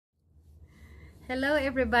Hello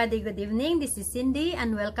everybody, good evening. This is Cindy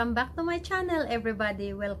and welcome back to my channel.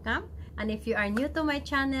 Everybody, welcome. And if you are new to my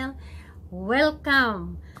channel,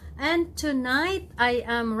 welcome. And tonight I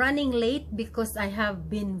am running late because I have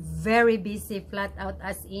been very busy, flat out,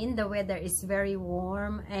 as in the weather is very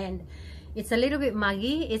warm and it's a little bit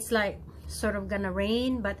muggy. It's like sort of gonna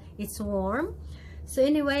rain, but it's warm. So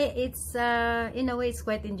anyway, it's in a way it's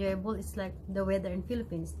quite enjoyable. It's like the weather in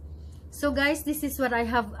Philippines. So guys, this is what I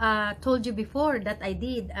have told you before that I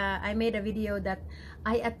did. I made a video that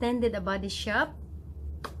I attended a body shop,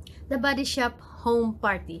 the body shop home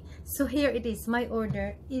party. So here it is, my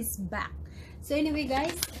order is back. So anyway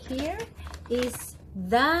guys, here is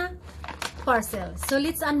the parcel. So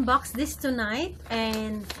let's unbox this tonight,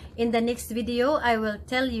 and in the next video I will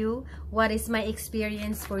tell you what is my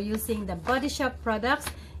experience for using the body shop products.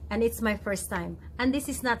 And it's my first time, and this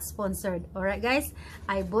is not sponsored. All right guys,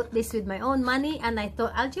 I bought this with my own money, and I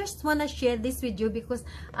thought I'll just want to share this with you because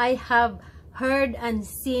I have heard and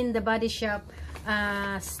seen the body shop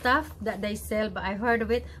stuff that they sell, but I heard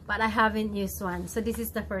of it, but I haven't used one. So this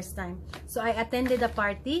is the first time. So I attended a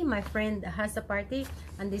party. My friend has a party,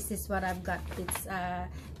 and this is what I've got. It's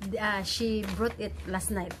she brought it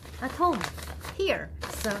last night at home here.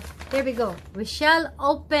 So there we go. We shall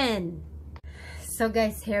open. So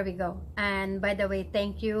guys, here we go. And by the way,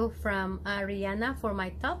 thank you from Rihanna for my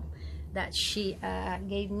top that she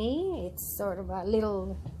gave me. It's sort of a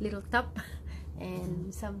little top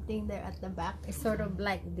and something there at the back. It's sort of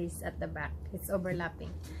like this at the back. It's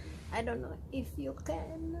overlapping. I don't know if you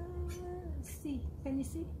can see. Can you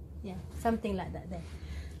see? Yeah, something like that there.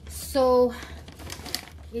 So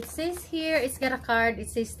it says here, it's got a card. It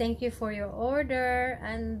says thank you for your order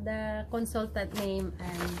and the consultant name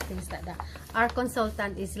and things like that. Our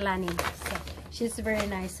consultant is Lani, so she's very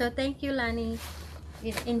nice. So thank you, Lani,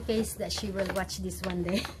 in case that she will watch this one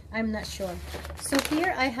day. I'm not sure. So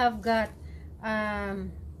here I have got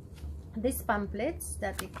these pamphlets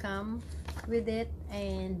that it come with it,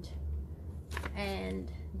 and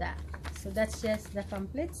that. So that's just the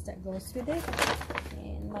pamphlets that goes with it.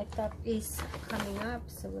 And my top is coming up,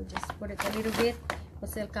 so we'll just put it a little bit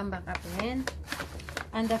because it'll come back up again.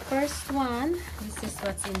 And the first one, this is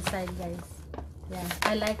what's inside, guys. Yeah,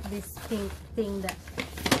 I like this pink thing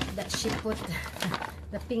that she put.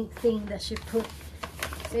 The pink thing that she put.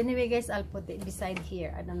 So anyway guys, I'll put it beside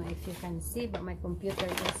here. I don't know if you can see, but my computer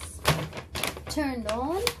is turned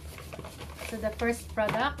on. So the first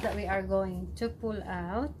product that we are going to pull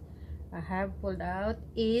out, I have pulled out,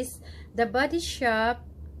 is the Body Shop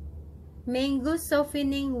Mango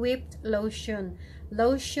Softening Whipped Lotion.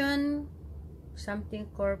 Lotion something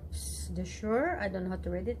corpse de jour, I don't know how to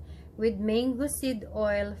read it, with mango seed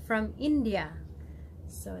oil from India.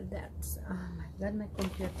 So that's, oh my god, my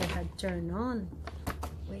computer had turned on.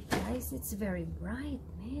 Wait guys, it's very bright,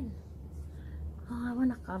 man. Oh, I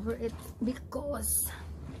want to cover it because,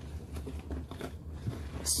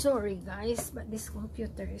 sorry guys, but this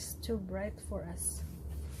computer is too bright for us.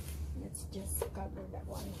 Let's just cover that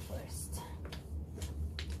one first.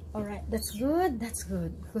 All right, that's good,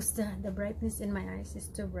 because the brightness in my eyes is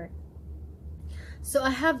too bright. So I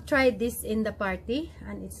have tried this in the party,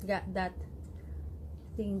 and it's got that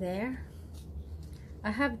thing there.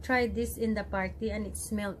 I have tried this in the party and it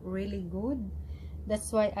smelled really good.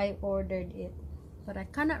 That's why I ordered it, but I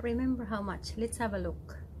cannot remember how much. Let's have a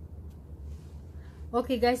look.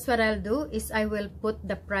 Okay guys, what I'll do is I will put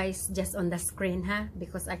the price just on the screen,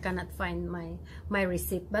 because I cannot find my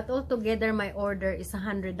receipt. But altogether my order is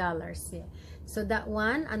 $100. Yeah. So that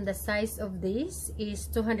one, and the size of this is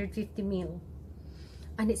 250 ml,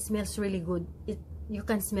 and it smells really good. You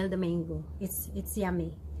can smell the mango. It's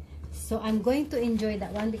yummy. So I'm going to enjoy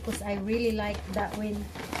that one because I really like that when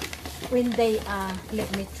they let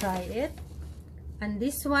me try it. And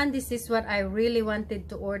this one, this is what I really wanted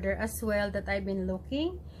to order as well, that I've been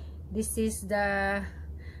looking. This is the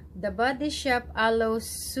Body Shop Aloe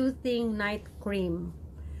Soothing Night Cream.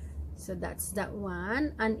 So that's that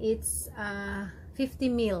one, and it's 50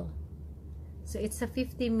 ml. So it's a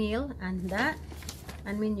 50 ml, and that,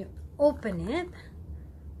 and when you open it,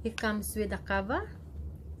 it comes with a cover.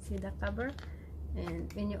 See the cover?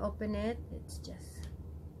 And when you open it, it's just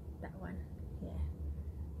that one. Yeah.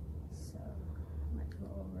 So go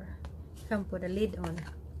over. You can put a lid on,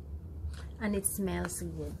 and it smells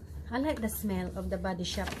good. I like the smell of the Body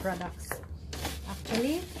Shop products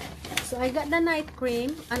actually. So I got the night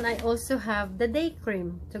cream, and I also have the day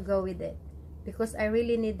cream to go with it because I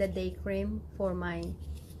really need the day cream for my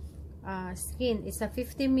skin. It's a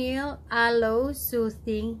 50 ml aloe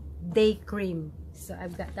soothing day cream. So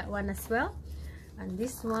I've got that one as well. And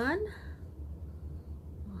this one,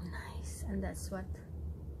 oh nice, guys, and that's what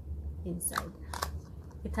inside.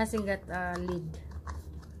 It hasn't got a lid.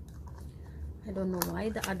 I don't know why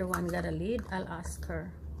the other one got a lid. I'll ask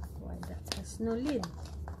her why that has no lid.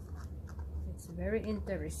 It's very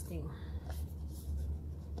interesting.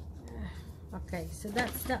 Okay, so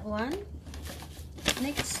that's that one.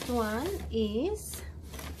 Next one is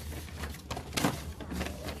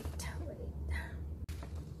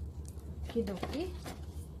wait.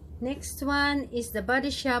 Next one is the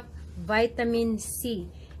Body Shop Vitamin C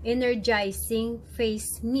Energizing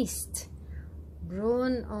Face Mist.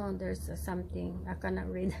 Brune, oh, there's something I cannot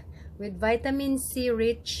read. With vitamin C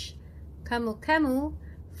rich camu camu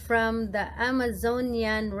from the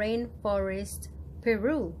Amazonian rainforest,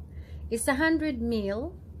 Peru. It's 100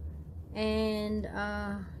 ml, and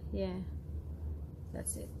yeah,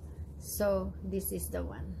 that's it. So this is the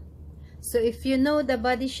one. So if you know the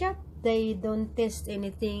Body Shop, they don't test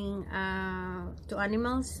anything to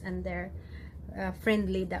animals, and they're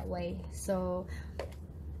friendly that way. So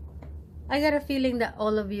I got a feeling that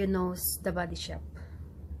all of you knows the Body Shop.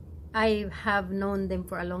 I have known them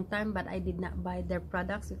for a long time, but I did not buy their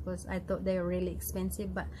products because I thought they were really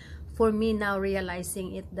expensive. But for me now,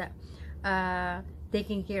 realizing it that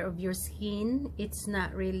taking care of your skin, it's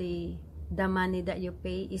not really the money that you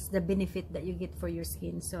pay, it's the benefit that you get for your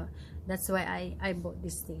skin. So that's why I bought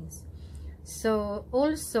these things. So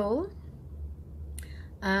also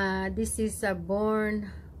this is a Born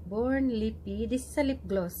Lippy. This is a lip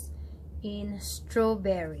gloss in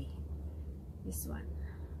strawberry, this one.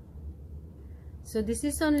 So this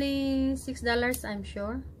is only $6, I'm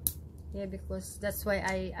sure. Yeah, because that's why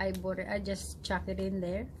I bought it. I just chuck it in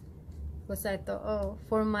there because I thought, oh,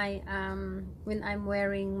 for my when I'm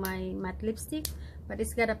wearing my matte lipstick. But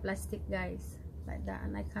it's got a plastic, guys, like that,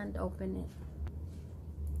 and I can't open it.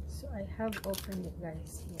 So I have opened it,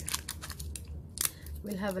 guys. Here,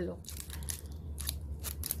 we'll have a look.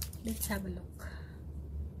 Let's have a look.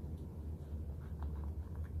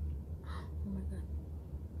 Oh my god.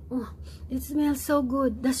 Oh, it smells so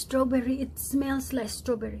good. The strawberry, it smells like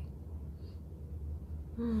strawberry.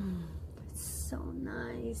 It's so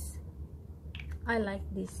nice. I like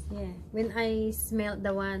this. Yeah, when I smelled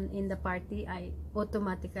the one in the party, I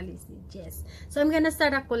automatically said yes. So I'm gonna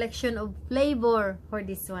start a collection of flavor for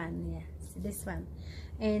this one. Yeah, this one.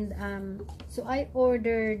 And so I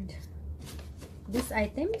ordered these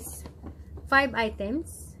items, 5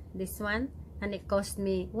 items, this one, and it cost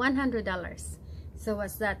me $100. So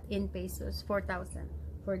what's that in pesos? 4,000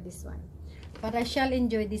 for this one. But I shall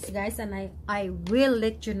enjoy this, guys, and I will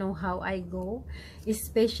let you know how I go,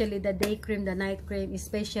 especially the day cream, the night cream,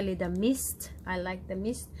 especially the mist. I like the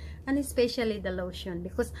mist, and especially the lotion,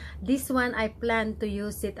 because this one I plan to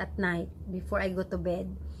use it at night before I go to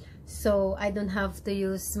bed, so I don't have to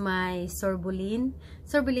use my sorbolin.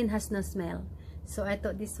 Sorbolin has no smell, so I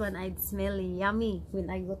thought this one I'd smell yummy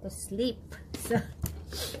when I go to sleep. So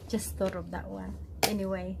just thought of that one.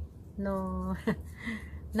 Anyway, no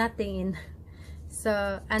nothing in.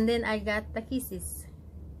 So, and then I got the kisses,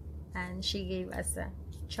 and she gave us a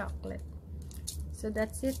chocolate. So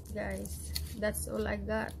that's it, guys. That's all I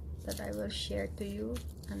got that I will share to you.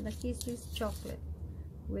 And the kisses, chocolate,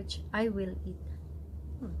 which I will eat.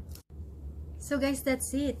 So guys,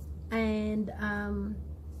 that's it. And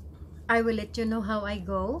I will let you know how I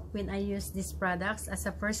go when I use these products as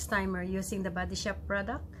a first timer using the Body Shop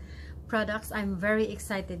products. I'm very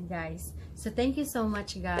excited, guys. So thank you so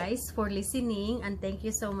much, guys, for listening, and thank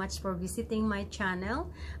you so much for visiting my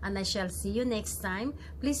channel, and I shall see you next time.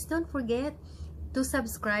 Please don't forget to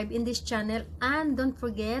subscribe in this channel, and don't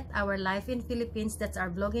forget our Life in Philippines, that's our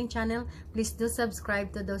vlogging channel. Please do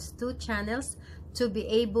subscribe to those 2 channels to be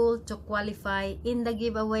able to qualify in the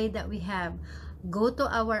giveaway that we have. Go to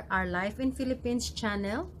our Life in Philippines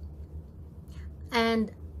channel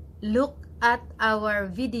and look at our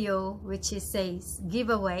video which says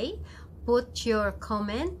giveaway. Put your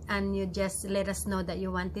comment and you just let us know that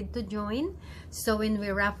you wanted to join, so when we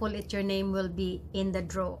raffle it, your name will be in the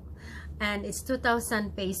draw. And it's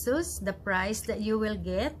 2,000 pesos the price that you will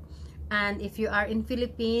get. And if you are in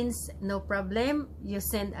Philippines, no problem, you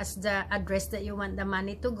send us the address that you want the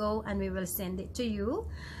money to go, and we will send it to you.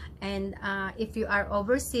 And if you are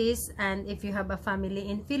overseas, and if you have a family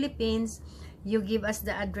in Philippines, you give us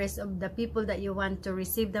the address of the people that you want to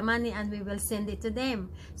receive the money, and we will send it to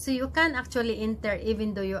them. So you can actually enter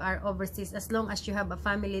even though you are overseas, as long as you have a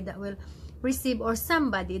family that will receive, or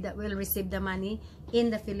somebody that will receive the money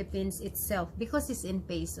in the Philippines itself, because it's in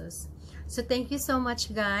pesos. So thank you so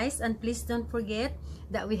much, guys, and please don't forget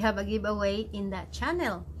that we have a giveaway in that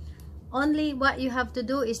channel. Only what you have to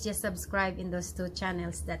do is just subscribe in those 2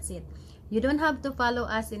 channels. That's it. You don't have to follow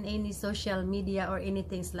us in any social media or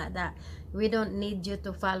anything like that. We don't need you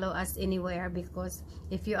to follow us anywhere, because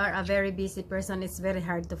if you are a very busy person, it's very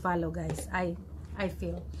hard to follow, guys. I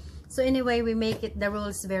feel. So anyway, we make it the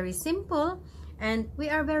rules very simple, and we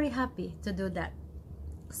are very happy to do that.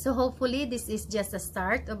 So hopefully this is just a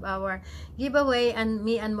start of our giveaway, and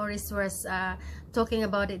me and Maurice was talking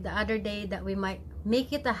about it the other day, that we might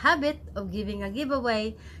make it a habit of giving a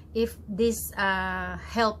giveaway. If this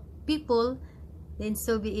help people, then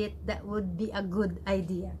so be it. That would be a good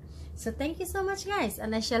idea. So thank you so much, guys,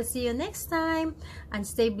 and I shall see you next time. And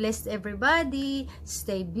stay blessed, everybody.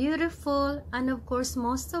 Stay beautiful, and of course,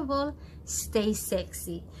 most of all, stay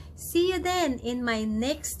sexy. See you then in my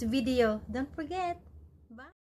next video. Don't forget.